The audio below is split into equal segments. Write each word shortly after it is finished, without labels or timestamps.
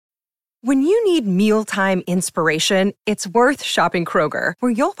When you need mealtime inspiration, it's worth shopping Kroger,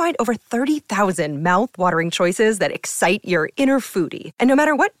 where you'll find over 30,000 mouth-watering choices that excite your inner foodie. And no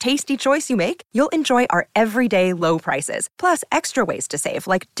matter what tasty choice you make, you'll enjoy our everyday low prices, plus extra ways to save,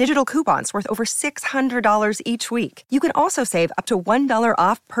 like digital coupons worth over $600 each week. You can also save up to $1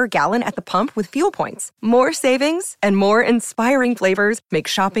 off per gallon at the pump with fuel points. More savings and more inspiring flavors make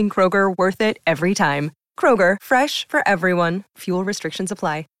shopping Kroger worth it every time. Kroger, fresh for everyone. Fuel restrictions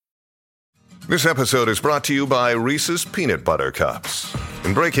apply. This episode is brought to you by Reese's Peanut Butter Cups.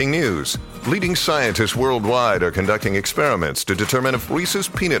 In breaking news, leading scientists worldwide are conducting experiments to determine if Reese's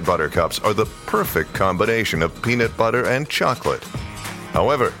Peanut Butter Cups are the perfect combination of peanut butter and chocolate.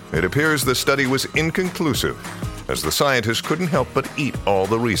 However, it appears the study was inconclusive, as the scientists couldn't help but eat all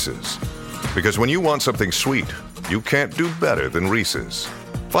the Reese's. Because when you want something sweet, you can't do better than Reese's.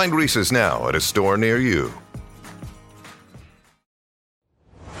 Find Reese's now at a store near you.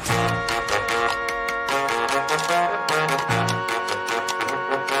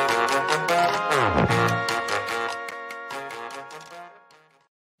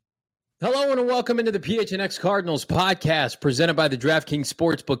 Hello and welcome into the PHNX Cardinals podcast presented by the DraftKings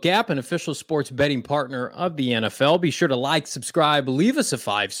Sportsbook app, an official sports betting partner of the NFL. Be sure to like, subscribe, leave us a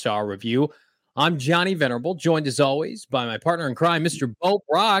 5-star review. I'm Johnny Venerable, joined as always by my partner in crime, Mr. Bo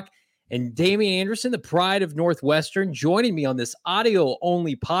Brock, and Damian Anderson, the pride of Northwestern, joining me on this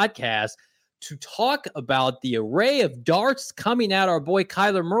audio-only podcast to talk about the array of darts coming at our boy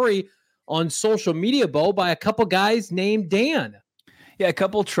Kyler Murray on social media, Bo, by a couple guys named Dan. Yeah, a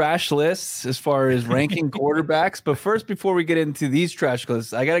couple trash lists as far as ranking quarterbacks. But first, before we get into these trash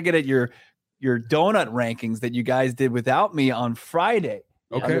lists, I got to get at your donut rankings that you guys did without me on Friday.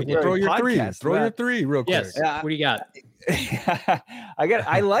 Okay, well, throw your three. Throw your three real quick. Yes. What do you got?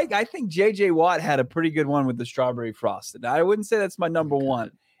 I think JJ Watt had a pretty good one with the strawberry frosted. I wouldn't say that's my number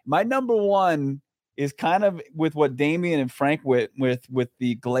one. My number one is kind of with what Damian and Frank went with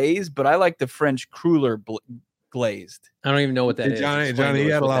the glaze, but I like the French cruller glazed. I don't even know what that is. Johnny, he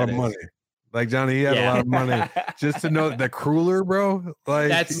had a lot of money. Like Johnny, he had a lot of money just to know the cruller, bro. Like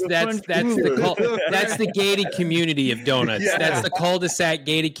that's the gated community of donuts. Yeah. That's the cul-de-sac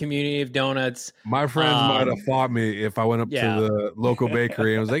gated community of donuts. My friends might have fought me if I went up to the local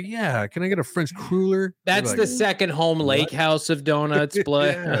bakery and was like, "Yeah, can I get a French cruller?" That's the second home lake house of donuts,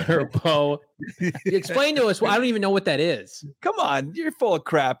 or Bo. Explain to us. I don't even know what that is. Come on, you're full of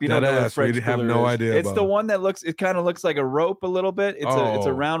crap. You don't know what French cruller have no idea. It's the one that looks. It kind of looks like a rope a little bit. It's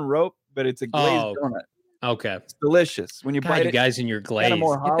a round rope, but it's a glazed donut. Okay, it's delicious when you bite it. You guys in your glaze, get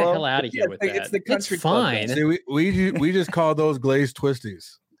the hell out of here with that. It's the country. It's fine. See, we just call those glazed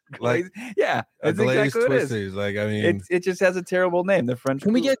twisties. Like yeah, that's exactly what it is. Like I mean, it just has a terrible name. The French.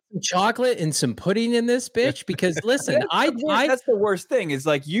 Can we get some chocolate and some pudding in this bitch? Because listen, that's the worst thing. Is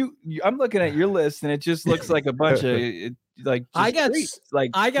like I'm looking at your list and it just looks like a bunch of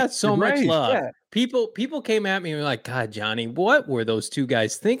I got so much love. Yeah. People came at me and were like, God, Johnny, what were those two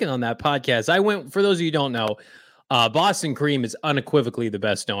guys thinking on that podcast? I went, for those of you who don't know, Boston Cream is unequivocally the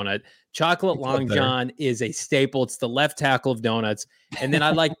best donut. Chocolate Long John is a staple. It's the left tackle of donuts. And then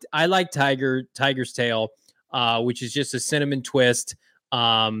I like Tiger's Tail, which is just a cinnamon twist.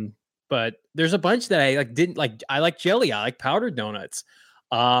 But there's a bunch that I didn't like. I like jelly. I like powdered donuts.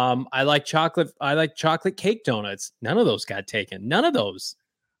 I like chocolate cake donuts. None of those got taken. None of those.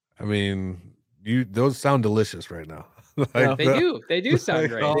 I mean, those sound delicious right now. They do sound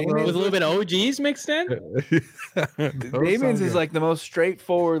great. With a little bit of OGs mixed in. Damian's is like the most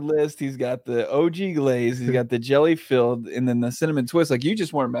straightforward list. He's got the OG glaze, he's got the jelly filled, and then the cinnamon twist. Like you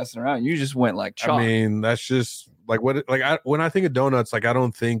just weren't messing around. You just went like chalk. I mean, that's just like when I think of donuts, like I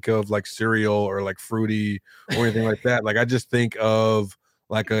don't think of like cereal or like fruity or anything like that. Like I just think of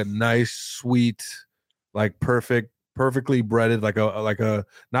like a nice, sweet, like perfectly breaded, like a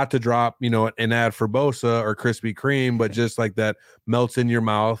not to drop, an ad for Bosa or Krispy Kreme, but just like that melts in your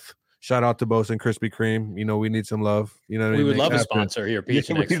mouth. Shout out to Bosa and Krispy Kreme. We need some love. We would love a sponsor here,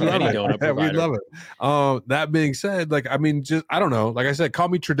 PHNX, from any donut provider. We'd love it. That being said, like I mean, just I don't know. Like I said, call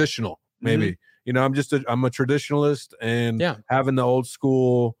me traditional, maybe. I'm a traditionalist, and having the old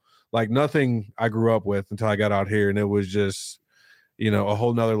school, like nothing I grew up with until I got out here, and it was just a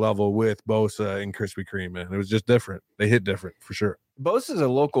whole nother level with Bosa and Krispy Kreme, man. It was just different. They hit different for sure. Bosa is a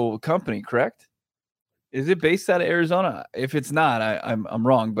local company, correct? Is it based out of Arizona? If it's not, I'm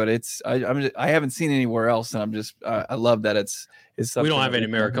wrong, but I haven't seen anywhere else, and I love that is we something. don't have any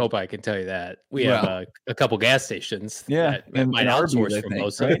Maricopa, I can tell you that. We have a couple gas stations. That might outsource from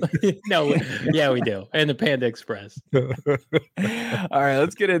most of it. No, yeah, we do. And the Panda Express. All right,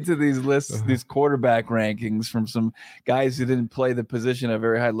 let's get into these lists, these quarterback rankings from some guys who didn't play the position at a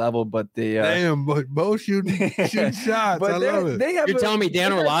very high level, but they damn, but both shooting shots. I love it. You're telling me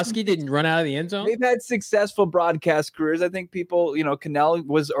Dan Orlovsky didn't run out of the end zone? They've had successful broadcast careers. I think people, Cannell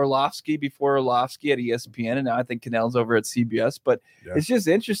was Orlovsky before Orlovsky at ESPN, and now I think Cannell's over at CBS. But it's just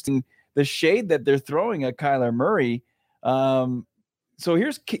interesting the shade that they're throwing at Kyler Murray. So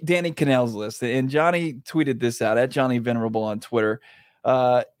here's Danny Cannell's list, and Johnny tweeted this out at Johnny Venerable on Twitter.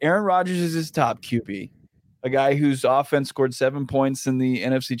 Aaron Rodgers is his top QB, a guy whose offense scored 7 points in the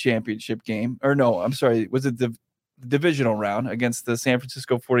NFC Championship game. Or no, I'm sorry, was it the divisional round against the San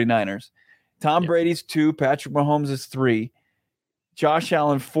Francisco 49ers? Tom Brady's 2, Patrick Mahomes is 3, Josh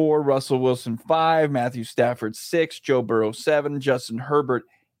Allen 4, Russell Wilson 5, Matthew Stafford 6, Joe Burrow 7, Justin Herbert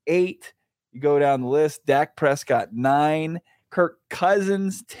 8. You go down the list, Dak Prescott 9, Kirk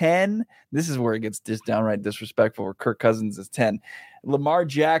Cousins 10. This is where it gets just downright disrespectful, where Kirk Cousins is 10. Lamar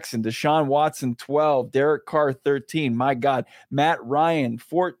Jackson, Deshaun Watson 12, Derek Carr 13. My God, Matt Ryan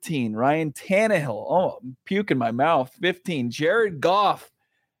 14, Ryan Tannehill, puke in my mouth 15, Jared Goff.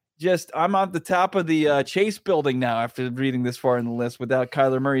 I'm on the top of the Chase building now after reading this far in the list without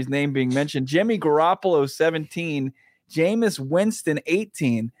Kyler Murray's name being mentioned. Jimmy Garoppolo 17, Jameis Winston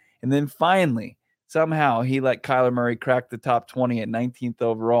 18, and then finally, somehow he let Kyler Murray crack the top 20 at 19th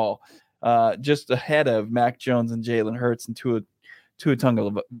overall, just ahead of Mac Jones and Jalen Hurts and Tua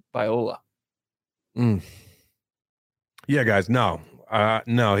Tagovailoa. Yeah, guys, no,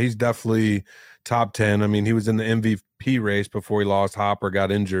 he's definitely top 10. I mean, he was in the MVP race before he lost Hopper,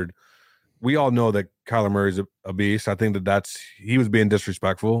 got injured. We all know that Kyler Murray's a beast. I think he was being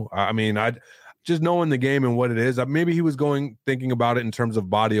disrespectful. I mean, just knowing the game and what it is, maybe he was thinking about it in terms of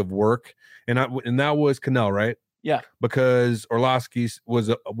body of work, and that was Cannell, right? Yeah, because Orlovsky was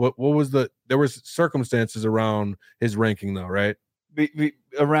there was circumstances around his ranking though, right?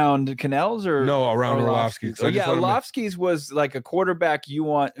 Around Cannell's or no, around Orlovsky's. So Orlovsky's was like a quarterback you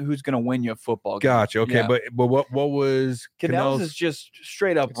want who's going to win you a football game. Gotcha. Okay, yeah. but what was Cannell's is just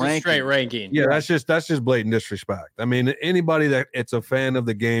straight up ranking. Straight ranking. Yeah, that's just blatant disrespect. I mean, anybody that it's a fan of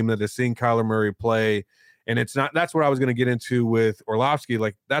the game that has seen Kyler Murray play, and it's not. That's what I was going to get into with Orlovsky.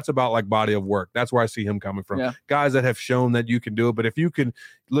 Like that's about like body of work. That's where I see him coming from. Yeah. Guys that have shown that you can do it. But if you can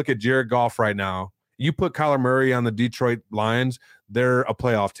look at Jared Goff right now, you put Kyler Murray on the Detroit Lions, they're a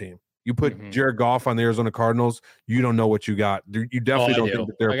playoff team. You put Jared Goff on the Arizona Cardinals, you don't know what you got. You definitely don't think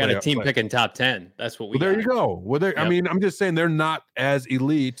that they're. I got a team picking top 10. That's what we. Well, there you go. Well, I mean, I'm just saying they're not as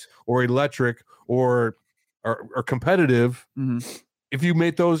elite or electric or competitive. If you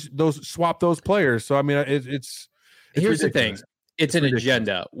make those swap those players, so I mean, it's here's ridiculous. The thing. It's an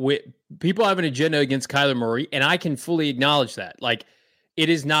agenda. People have an agenda against Kyler Murray, and I can fully acknowledge that. Like. It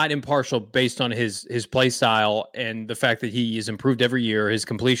is not impartial based on his play style and the fact that he is improved every year. His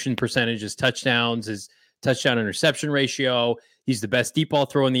completion percentage, his touchdowns, his touchdown interception ratio. He's the best deep ball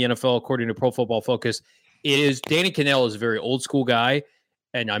thrower in the NFL, according to Pro Football Focus. Danny Cannell is a very old school guy,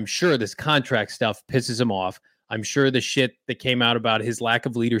 and I'm sure this contract stuff pisses him off. I'm sure the shit that came out about his lack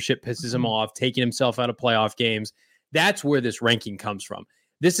of leadership pisses him off, taking himself out of playoff games. That's where this ranking comes from.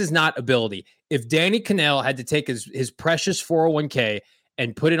 This is not ability. If Danny Cannell had to take his precious 401k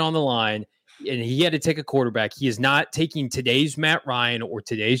and put it on the line, and he had to take a quarterback, he is not taking today's Matt Ryan or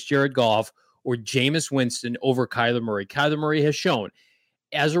today's Jared Goff or Jameis Winston over Kyler Murray. Kyler Murray has shown,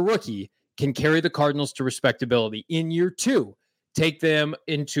 as a rookie, can carry the Cardinals to respectability. In year 2, take them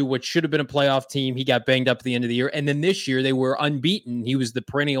into what should have been a playoff team. He got banged up at the end of the year. And then this year, they were unbeaten. He was the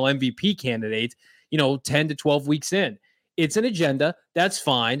perennial MVP candidate, 10 to 12 weeks in. It's an agenda. That's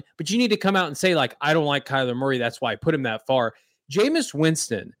fine. But you need to come out and say, like, I don't like Kyler Murray. That's why I put him that far. Jameis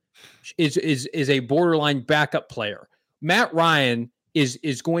Winston is a borderline backup player. Matt Ryan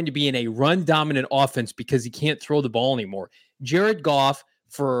is going to be in a run-dominant offense because he can't throw the ball anymore. Jared Goff,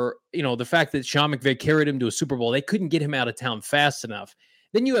 for the fact that Sean McVay carried him to a Super Bowl, they couldn't get him out of town fast enough.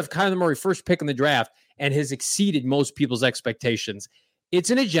 Then you have Kyler Murray, first pick in the draft, and has exceeded most people's expectations. It's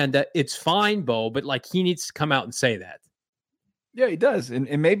an agenda. It's fine, Bo, but he needs to come out and say that. Yeah, he does,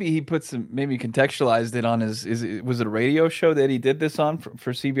 and maybe he maybe contextualized it on was it a radio show that he did this on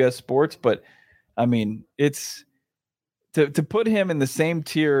for CBS Sports? But I mean, it's to put him in the same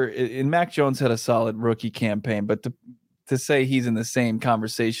tier. And Mac Jones had a solid rookie campaign, but to say he's in the same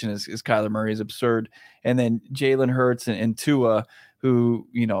conversation as Kyler Murray is absurd. And then Jalen Hurts and Tua, who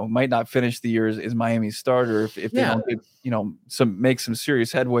might not finish the year as Miami's starter if they don't get make some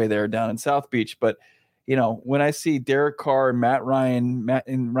serious headway there down in South Beach, but. when I see Derek Carr, Matt Ryan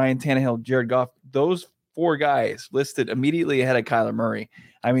Tannehill, Jared Goff, those 4 guys listed immediately ahead of Kyler Murray.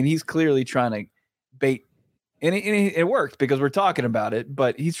 I mean, he's clearly trying to bait, and it worked because we're talking about it,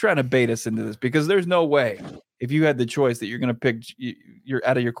 but he's trying to bait us into this because there's no way if you had the choice that you're going to pick, you're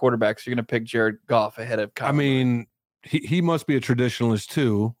out of your quarterbacks, you're going to pick Jared Goff ahead of Kyler Murray. He must be a traditionalist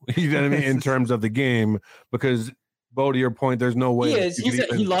too, you know what I mean, in terms of the game, because Bo, to your point, there's no way he is.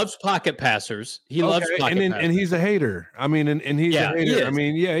 He loves pocket passers. He loves pocket passers. And he's a hater. I mean, and he's a hater. I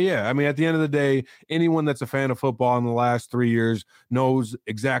mean, yeah. I mean, at the end of the day, anyone that's a fan of football in the last 3 years knows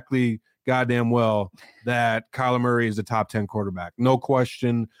exactly goddamn well that Kyler Murray is a top 10 quarterback. No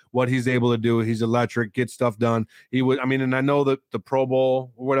question what he's able to do. He's electric, get stuff done. And I know that the Pro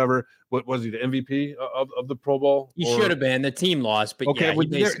Bowl or whatever, what was he, the MVP of the Pro Bowl? He should have been. The team lost, but okay, but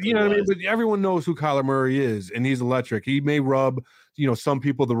you know what I mean? But everyone knows who Kyler Murray is, and he's electric. He may rub, some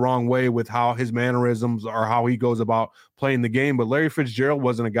people the wrong way with how his mannerisms or how he goes about playing the game, but Larry Fitzgerald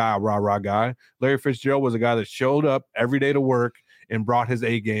wasn't a rah-rah guy. Larry Fitzgerald was a guy that showed up every day to work and brought his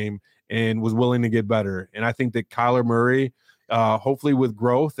A game and was willing to get better. And I think that Kyler Murray, hopefully with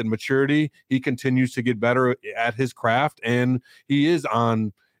growth and maturity, he continues to get better at his craft. And he is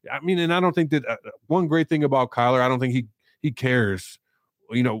on, and I don't think that one great thing about Kyler, I don't think he cares,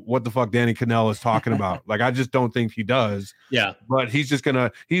 what the fuck Danny Kanell is talking about. Like, I just don't think he does. Yeah. But he's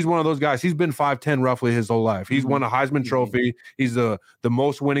one of those guys. He's been 5'10" roughly his whole life. He's won a Heisman Trophy. He's the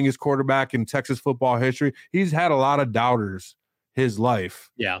most winningest quarterback in Texas football history. He's had a lot of doubters his life.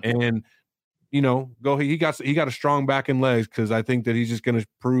 Yeah. And he got a strong back and legs, because I think that he's just going to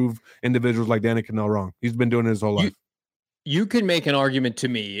prove individuals like Danny Kanell wrong. He's been doing it his whole life. You can make an argument to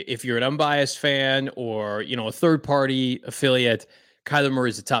me, if you're an unbiased fan or, a third party affiliate, Kyler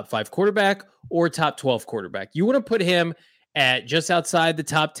Murray is a top 5 quarterback or top 12 quarterback. You want to put him at just outside the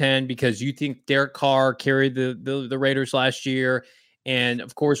top 10 because you think Derek Carr carried the Raiders last year. And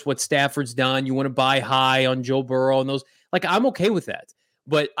of course, what Stafford's done, you want to buy high on Joe Burrow and those. Like, I'm okay with that.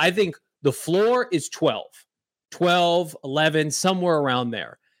 But I think the floor is 12, 11, somewhere around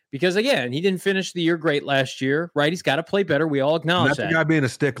there. Because, again, he didn't finish the year great last year, right? He's got to play better. We all acknowledge that. That's the guy being a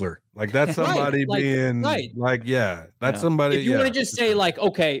stickler. Like, that's somebody that's somebody. If you want to just say, like,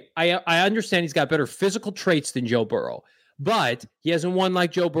 okay, I understand he's got better physical traits than Joe Burrow, but he hasn't won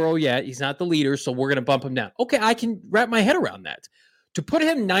like Joe Burrow yet. He's not the leader, so we're going to bump him down. Okay, I can wrap my head around that. To put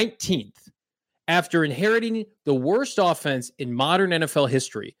him 19th after inheriting the worst offense in modern NFL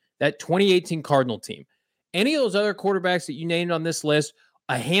history, that 2018 Cardinal team, any of those other quarterbacks that you named on this list,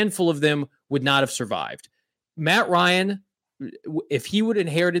 a handful of them would not have survived. Matt Ryan, if he would have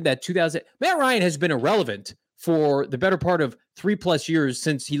inherited that 2000, Matt Ryan has been irrelevant for the better part of 3+ years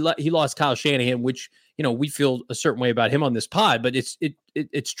since he lost Kyle Shanahan, which, we feel a certain way about him on this pod, but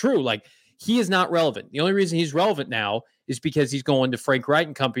it's true. Like, he is not relevant. The only reason he's relevant now is because he's going to Frank Reich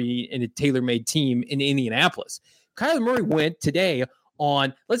and company in a tailor-made team in Indianapolis. Kyler Murray went today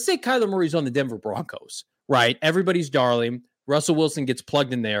on, let's say Kyler Murray's on the Denver Broncos, right? Everybody's darling. Russell Wilson gets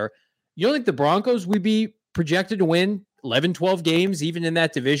plugged in there. You don't think the Broncos would be projected to win 11, 12 games, even in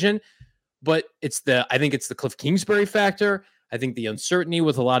that division? But I think it's the Cliff Kingsbury factor. I think the uncertainty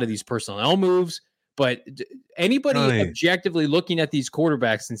with a lot of these personnel moves. But anybody objectively looking at these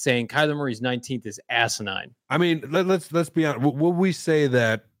quarterbacks and saying Kyler Murray's 19th is asinine. I mean, let's be honest. Would we say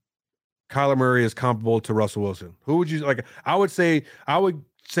that Kyler Murray is comparable to Russell Wilson? Who would you like? I would say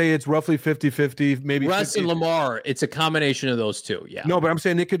it's roughly 50-50, maybe Russ 50. and Lamar. It's a combination of those two. Yeah. No, but I'm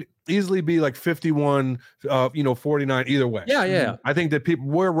saying it could easily be like 51, 49, either way. Yeah. I think that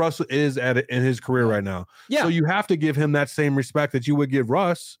where Russ is in his career right now. Yeah. So you have to give him that same respect that you would give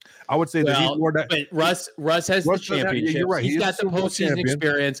Russ. I would say that he's more that. But Russ has the championship. You're right. He's got the postseason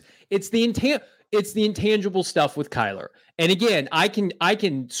experience. It's the intangible stuff with Kyler. And again, I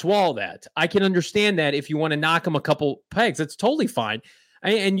can swallow that. I can understand that if you want to knock him a couple pegs, that's totally fine.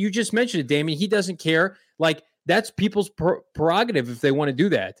 And you just mentioned it, Damien. He doesn't care. Like, that's people's prerogative if they want to do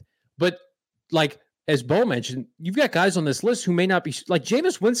that. But, like, as Bo mentioned, you've got guys on this list who may not be, like,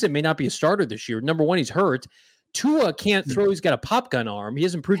 Jameis Winston may not be a starter this year. Number one, he's hurt. Tua can't throw. He's got a pop gun arm. He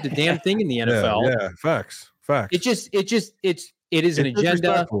hasn't proved a damn thing in the NFL. Yeah, facts. It is an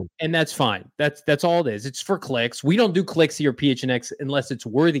agenda, and that's fine. That's all it is. It's for clicks. We don't do clicks here at PHNX unless it's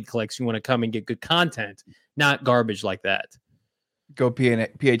worthy clicks. You want to come and get good content, not garbage like that. Go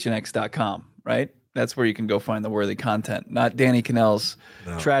phnx.com, right? That's where you can go find the worthy content, not Danny Kanell's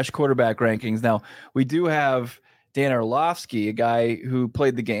trash quarterback rankings. Now, we do have Dan Orlovsky, a guy who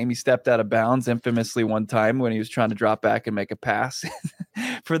played the game. He stepped out of bounds infamously one time when he was trying to drop back and make a pass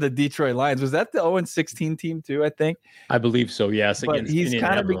for the Detroit Lions. Was that the 0-16 team too? I think. I believe so. Yes. But he's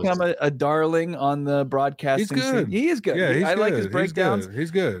kind of become a darling on the broadcasting. He's good. He is good. Yeah, I like his breakdowns. He's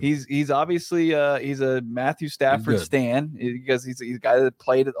good. He's obviously he's a Matthew Stafford stan because he's a guy that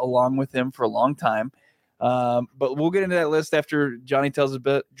played along with him for a long time. But we'll get into that list after Johnny tells us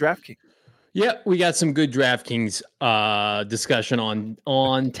about DraftKings. Yeah, we got some good DraftKings discussion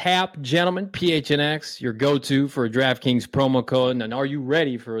on tap, gentlemen. PHNX, your go-to for a DraftKings promo code. And are you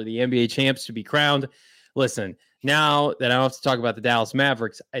ready for the NBA champs to be crowned? Listen, now that I don't have to talk about the Dallas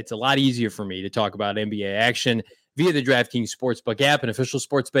Mavericks, it's a lot easier for me to talk about NBA action via the DraftKings Sportsbook app, an official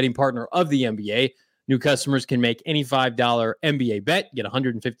sports betting partner of the NBA. New customers can make any $5 NBA bet, get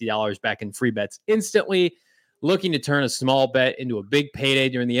 $150 back in free bets instantly. Looking to turn a small bet into a big payday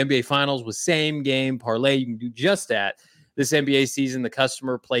during the NBA Finals with same-game parlay. You can do just that. This NBA season, the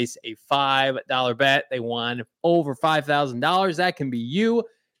customer placed a $5 bet. They won over $5,000. That can be you.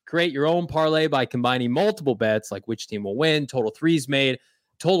 Create your own parlay by combining multiple bets, like which team will win, total threes made,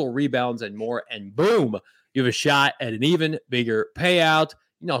 total rebounds, and more. And boom, you have a shot at an even bigger payout.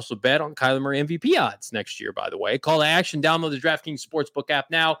 You can also bet on Kyler Murray MVP odds next year, by the way. Call to action. Download the DraftKings Sportsbook app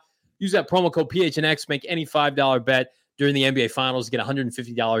now. Use that promo code PHNX. Make any $5 bet during the NBA Finals. Get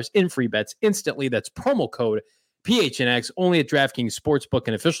 $150 in free bets instantly. That's promo code PHNX. Only at DraftKings Sportsbook,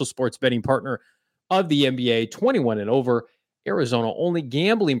 an official sports betting partner of the NBA. 21 and over. Arizona only.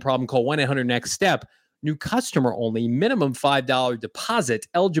 Gambling problem? Call 1-800-NEXT-STEP. New customer only. Minimum $5 deposit.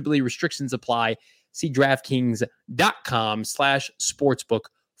 Eligibility restrictions apply. See DraftKings.com/sportsbook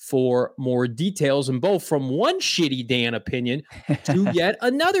for more details. And both from one shitty Dan opinion to yet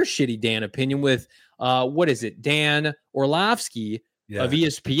another shitty Dan opinion with, Dan Orlovsky of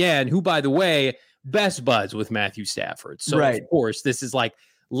ESPN, who, by the way, best buds with Matthew Stafford. So, of course, this is like,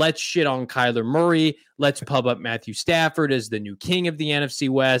 let's shit on Kyler Murray. Let's pub up Matthew Stafford as the new king of the NFC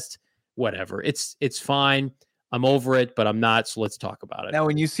West. Whatever. It's fine. I'm over it, but I'm not. So let's talk about it. Now,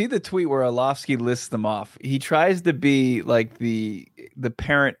 when you see the tweet where Orlovsky lists them off, he tries to be like the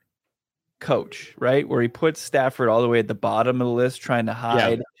parent coach, right? Where he puts Stafford all the way at the bottom of the list, trying to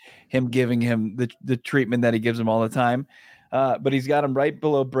hide him giving him the treatment that he gives him all the time. But he's got him right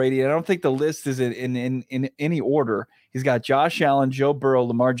below Brady. I don't think the list is in any order. He's got Josh Allen, Joe Burrow,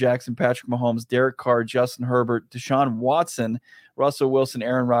 Lamar Jackson, Patrick Mahomes, Derek Carr, Justin Herbert, Deshaun Watson, Russell Wilson,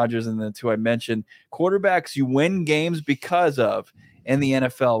 Aaron Rodgers, and the two I mentioned. Quarterbacks you win games because of in the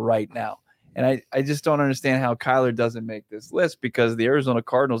NFL right now. And I just don't understand how Kyler doesn't make this list, because the Arizona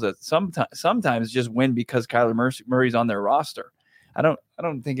Cardinals that sometimes just win because Kyler Murray's on their roster. I don't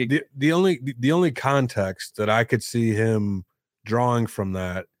think it, the only context that I could see him drawing from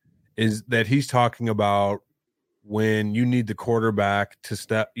that is that he's talking about when you need the quarterback to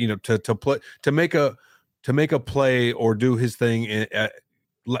step, to play, to make a play or do his thing at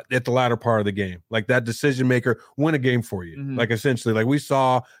the latter part of the game, like that decision maker win a game for you. Mm-hmm. Like essentially, like we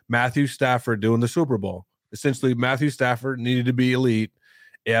saw Matthew Stafford doing the Super Bowl. Essentially, Matthew Stafford needed to be elite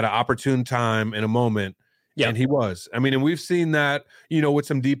at an opportune time in a moment. Yeah. And he was. I mean, and we've seen that, with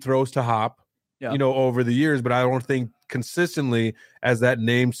some deep throws to Hop, over the years, but I don't think consistently as that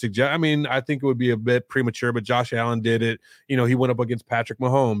name suggests. I mean, I think it would be a bit premature, but Josh Allen did it. He went up against Patrick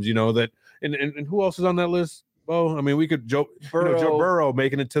Mahomes, and who else is on that list? Well, I mean, we could Joe Burrow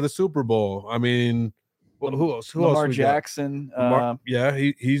making it to the Super Bowl. I mean, who else? Lamar Jackson.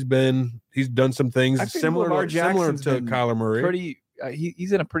 He's done some things similar to Kyler Murray.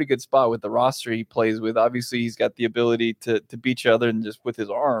 He's in a pretty good spot with the roster he plays with. Obviously, he's got the ability to beat you other than just with his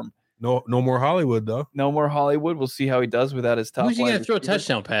arm. No more Hollywood, though. No more Hollywood. We'll see how he does without his top. Who's he going to throw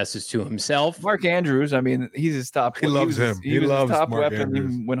touchdown passes to himself? Mark Andrews. I mean, he's his top. He loves him. He loves his top Mark weapon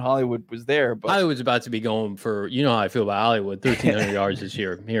Andrews. even when Hollywood was there. But Hollywood's about to be going for, how I feel about Hollywood, 1,300 yards this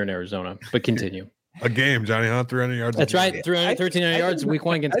year here in Arizona. But continue. A game, Johnny, 300 yards. That's right. 1,300 yards week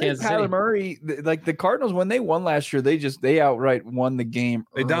one against Kansas City. Kyler Murray, like the Cardinals, when they won last year, they outright won the game.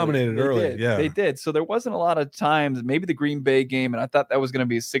 They dominated early. Yeah, they did. So there wasn't a lot of times, maybe the Green Bay game, and I thought that was going to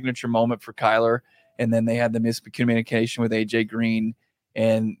be a signature moment for Kyler. And then they had the miscommunication with AJ Green,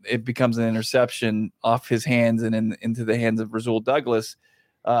 and it becomes an interception off his hands and into the hands of Rasul Douglas.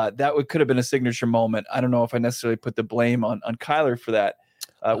 That could have been a signature moment. I don't know if I necessarily put the blame on Kyler for that.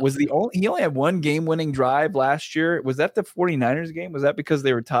 He only had one game-winning drive last year. Was that the 49ers game? Was that because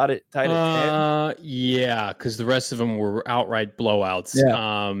they were tied at 10? Yeah, because the rest of them were outright blowouts.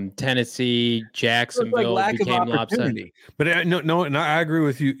 Yeah. Tennessee, Jacksonville became lopsided. But no, and I agree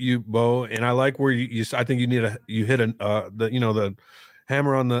with you, Bo. And I like where you I think you hit the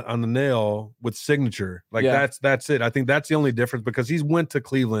hammer on the nail with signature. Like that's it. I think that's the only difference, because he's went to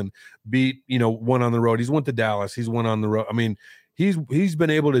Cleveland, beat won on the road. He's went to Dallas. He's won on the road. I mean, he's been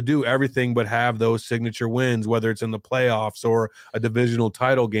able to do everything but have those signature wins, whether it's in the playoffs or a divisional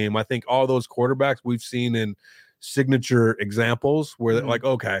title game. I think all those quarterbacks we've seen in signature examples where they're like,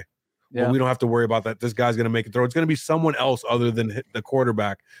 okay, well, we don't have to worry about that. This guy's going to make a throw. It's going to be someone else other than the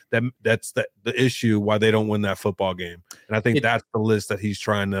quarterback that's the issue why they don't win that football game. And I think that's the list that he's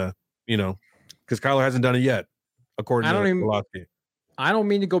trying to, because Kyler hasn't done it yet, according to Pulaski. I don't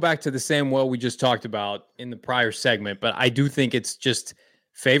mean to go back to the same well we just talked about in the prior segment, but I do think it's just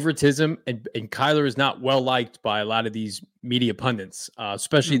favoritism, and Kyler is not well liked by a lot of these media pundits,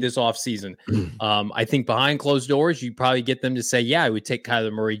 especially this offseason. I think behind closed doors, you probably get them to say, yeah, I would take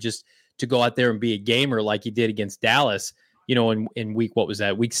Kyler Murray just to go out there and be a gamer like he did against Dallas, in week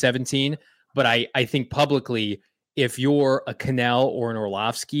 17. But I think publicly, if you're a Cannell or an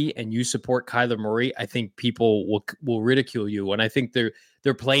Orlovsky and you support Kyler Murray, I think people will ridicule you. And I think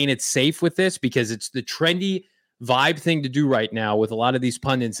they're playing it safe with this because it's the trendy vibe thing to do right now with a lot of these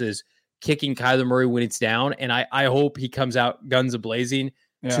pundits is kicking Kyler Murray when it's down. And I hope he comes out guns a-blazing,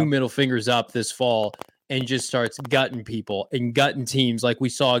 2 middle fingers up this fall, and just starts gutting people and gutting teams like we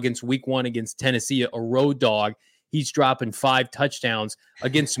saw against week 1 against Tennessee, a road dog. He's dropping 5 touchdowns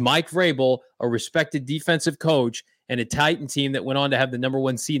against Mike Vrabel, a respected defensive coach, and a Titan team that went on to have the number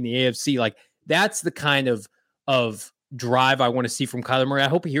 1 seed in the AFC. Like, that's the kind of drive I want to see from Kyler Murray. I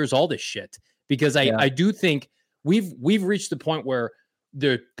hope he hears all this shit because I do think we've reached the point where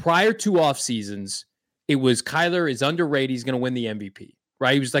the prior 2 off seasons, it was Kyler is underrated. He's going to win the MVP,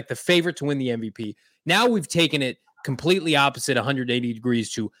 right? He was like the favorite to win the MVP. Now we've taken it completely opposite 180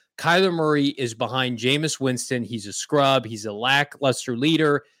 degrees to Kyler Murray is behind Jameis Winston. He's a scrub. He's a lackluster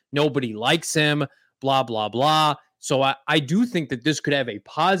leader. Nobody likes him, blah, blah, blah. So I do think that this could have a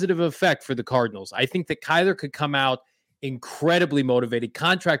positive effect for the Cardinals. I think that Kyler could come out incredibly motivated,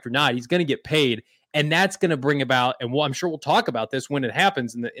 contract or not. He's going to get paid. And that's going to bring about, and I'm sure we'll talk about this when it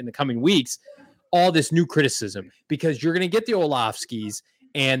happens in the coming weeks, all this new criticism, because you're going to get the Orlovskis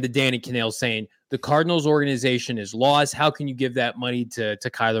and the Danny Cannell saying the Cardinals organization is lost. How can you give that money to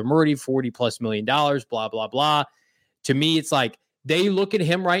Kyler Murray, $40+ million, blah, blah, blah. To me, it's like they look at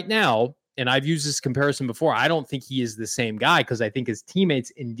him right now, and I've used this comparison before. I don't think he is the same guy because I think his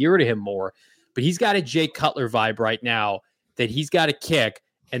teammates endear to him more, but he's got a Jay Cutler vibe right now that he's got to kick.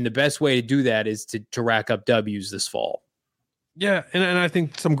 And the best way to do that is to rack up W's this fall. Yeah, and I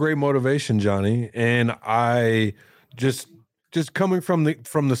think some great motivation, Johnny. And I just coming from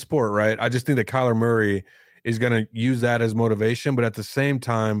the sport, right? I just think that Kyler Murray is going to use that as motivation. But at the same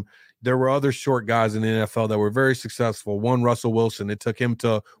time, there were other short guys in the NFL that were very successful. One, Russell Wilson. It took him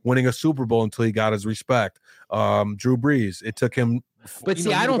to winning a Super Bowl until he got his respect. Drew Brees. It took him. But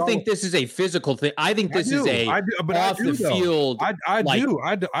see, I don't think this is a physical thing. I think this is a off the field. I do.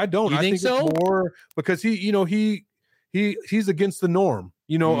 I don't. I think so? It's more because he's against the norm,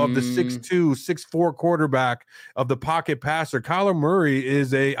 of the 6'2", 6'4" quarterback of the pocket passer. Kyler Murray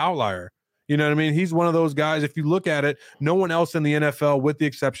is a outlier. You know what I mean? He's one of those guys. If you look at it, no one else in the NFL, with the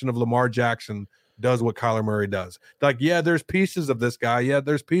exception of Lamar Jackson, does what Kyler Murray does. Like, yeah, there's pieces of this guy. Yeah,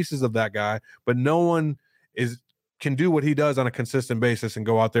 there's pieces of that guy, but no one can do what he does on a consistent basis and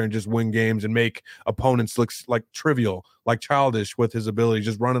go out there and just win games and make opponents look like trivial, like childish with his ability,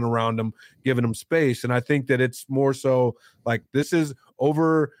 just running around them, giving them space. And I think that it's more so like this is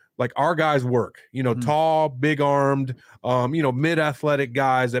over like our guys work, tall, big armed, mid athletic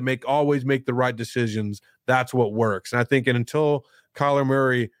guys that always make the right decisions. That's what works. And I think until Kyler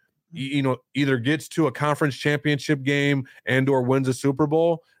Murray, either gets to a conference championship game and or wins a Super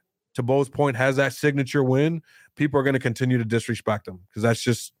Bowl, to Bo's point, has that signature win, people are going to continue to disrespect him because that's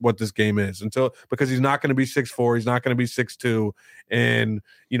just what this game is. Because he's not going to be 6'4", he's not going to be 6'2", and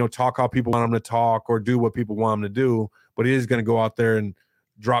talk how people want him to talk or do what people want him to do. But he is going to go out there and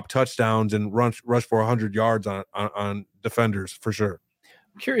drop touchdowns and rush for 100 yards on defenders for sure.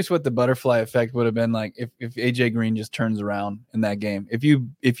 I'm curious what the butterfly effect would have been like if AJ Green just turns around in that game. If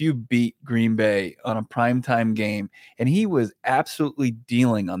you beat Green Bay on a primetime game, and he was absolutely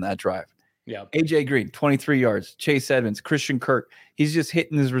dealing on that drive. Yeah. AJ Green, 23 yards, Chase Edmonds, Christian Kirk. He's just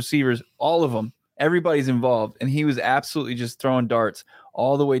hitting his receivers, all of them. Everybody's involved, and he was absolutely just throwing darts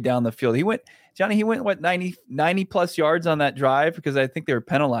all the way down the field. He went what 90 plus yards on that drive because I think they were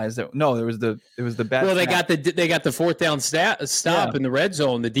penalized. No, it was the bad. Well, they got the fourth down stop in the red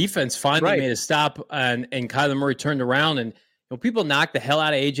zone. The defense finally made a stop, and Kyler Murray turned around, and people knocked the hell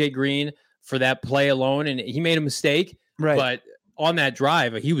out of AJ Green for that play alone, and he made a mistake. Right. But on that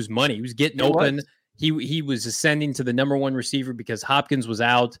drive, he was money. He was getting open. He was ascending to the number one receiver because Hopkins was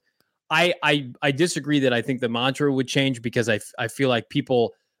out. I disagree that I think the mantra would change because I feel like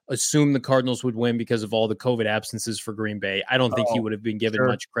people assumed the Cardinals would win because of all the COVID absences for Green Bay. I don't think he would have been given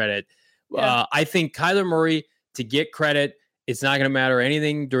much credit. Yeah. I think Kyler Murray, to get credit, it's not going to matter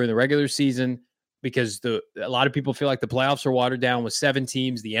anything during the regular season because a lot of people feel like the playoffs are watered down with 7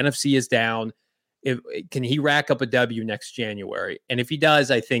 teams. The NFC is down. Can he rack up a W next January? And if he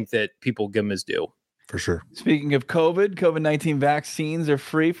does, I think that people give him his due. For sure. Speaking of COVID-19 vaccines are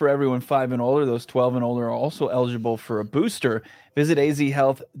free for everyone 5 and older. Those 12 and older are also eligible for a booster. Visit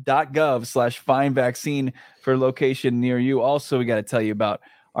azhealth.gov/find-vaccine for a location near you. Also, we got to tell you about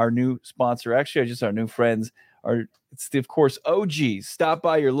our new sponsor, actually, just our new friends. It's, of course, OGeez. Stop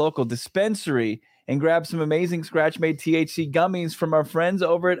by your local dispensary and grab some amazing scratch-made THC gummies from our friends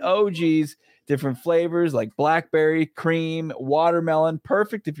over at OGeez. Different flavors like blackberry, cream, watermelon.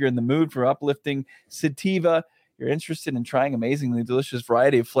 Perfect if you're in the mood for uplifting sativa. You're interested in trying amazingly delicious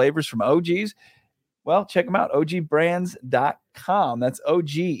variety of flavors from OGeez. Well, check them out, OGBrands.com. That's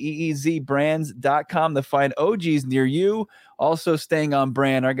OGEEZ brands.com to find OGeez near you. Also staying on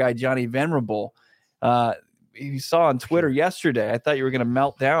brand, our guy Johnny Venerable. You saw on Twitter yesterday, I thought you were going to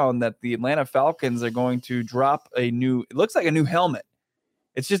melt down that the Atlanta Falcons are going to drop it looks like a new helmet.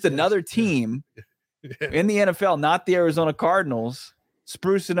 It's just another team in the NFL, not the Arizona Cardinals,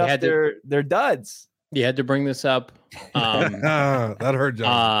 sprucing up their duds. You had to bring this up. That hurt,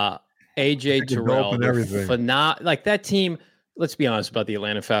 John. AJ Terrell, like that team. Let's be honest about the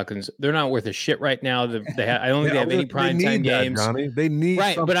Atlanta Falcons. They're not worth a shit right now. I don't think they have any primetime games. Johnny. They need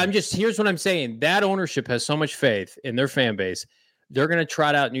something. But here's what I'm saying. That ownership has so much faith in their fan base. They're going to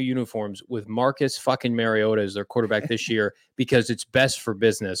trot out new uniforms with Marcus fucking Mariota as their quarterback this year because it's best for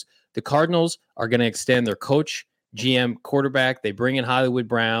business. The Cardinals are going to extend their coach, GM, quarterback. They bring in Hollywood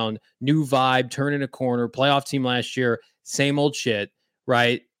Brown, new vibe, turning a corner, playoff team last year, same old shit,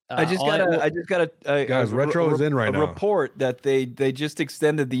 right? I just got a guys. Retro is in right now. Report that they just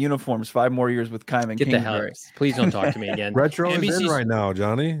extended the uniforms 5 more years with Kyman Kingsbury. Get the hell out. Please don't talk to me again. Retro is in right now,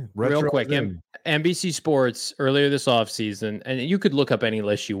 Johnny. Real quick, NBC Sports earlier this offseason, and you could look up any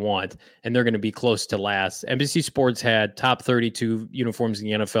list you want, and they're going to be close to last. NBC Sports had top 32 uniforms in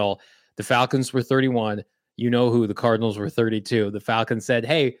the NFL. The Falcons were 31. You know who? The Cardinals were 32. The Falcons said,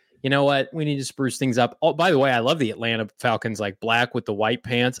 hey, you know what? We need to spruce things up. Oh, by the way, I love the Atlanta Falcons, like black with the white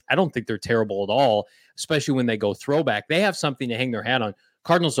pants. I don't think they're terrible at all, especially when they go throwback. They have something to hang their hat on.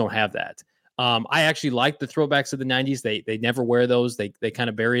 Cardinals don't have that. I actually like the throwbacks of the 90s. They never wear those. They kind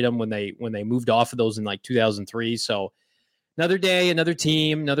of buried them when they moved off of those in like 2003. So another day, another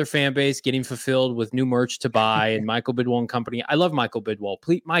team, another fan base getting fulfilled with new merch to buy and Michael Bidwell and company. I love Michael Bidwell.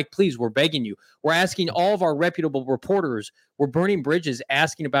 Mike, please, we're begging you. We're asking all of our reputable reporters. We're burning bridges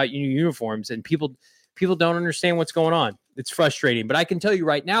asking about new uniforms, and people don't understand what's going on. It's frustrating, but I can tell you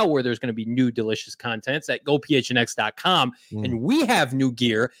right now where there's going to be new delicious content. It's at gophnx.com, and we have new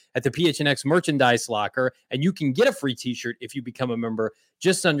gear at the PHNX merchandise locker, and you can get a free t-shirt if you become a member,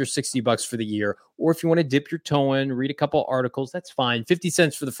 just under $60 for the year. Or if you want to dip your toe in, read a couple articles, that's fine. 50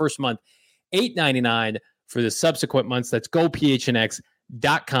 cents for the first month, $8.99 for the subsequent months. That's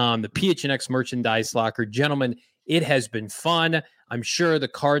gophnx.com, the PHNX merchandise locker. Gentlemen, it has been fun. I'm sure the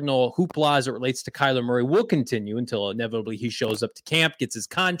Cardinal hoopla as it relates to Kyler Murray will continue until inevitably he shows up to camp, gets his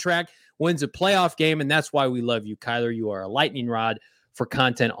contract, wins a playoff game, and that's why we love you, Kyler. You are a lightning rod for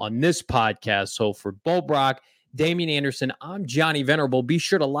content on this podcast. So for Bo Brock, Damian Anderson, I'm Johnny Venerable. Be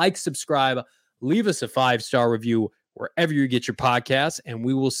sure to like, subscribe, leave us a 5-star review wherever you get your podcasts, and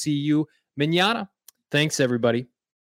we will see you mañana. Thanks, everybody.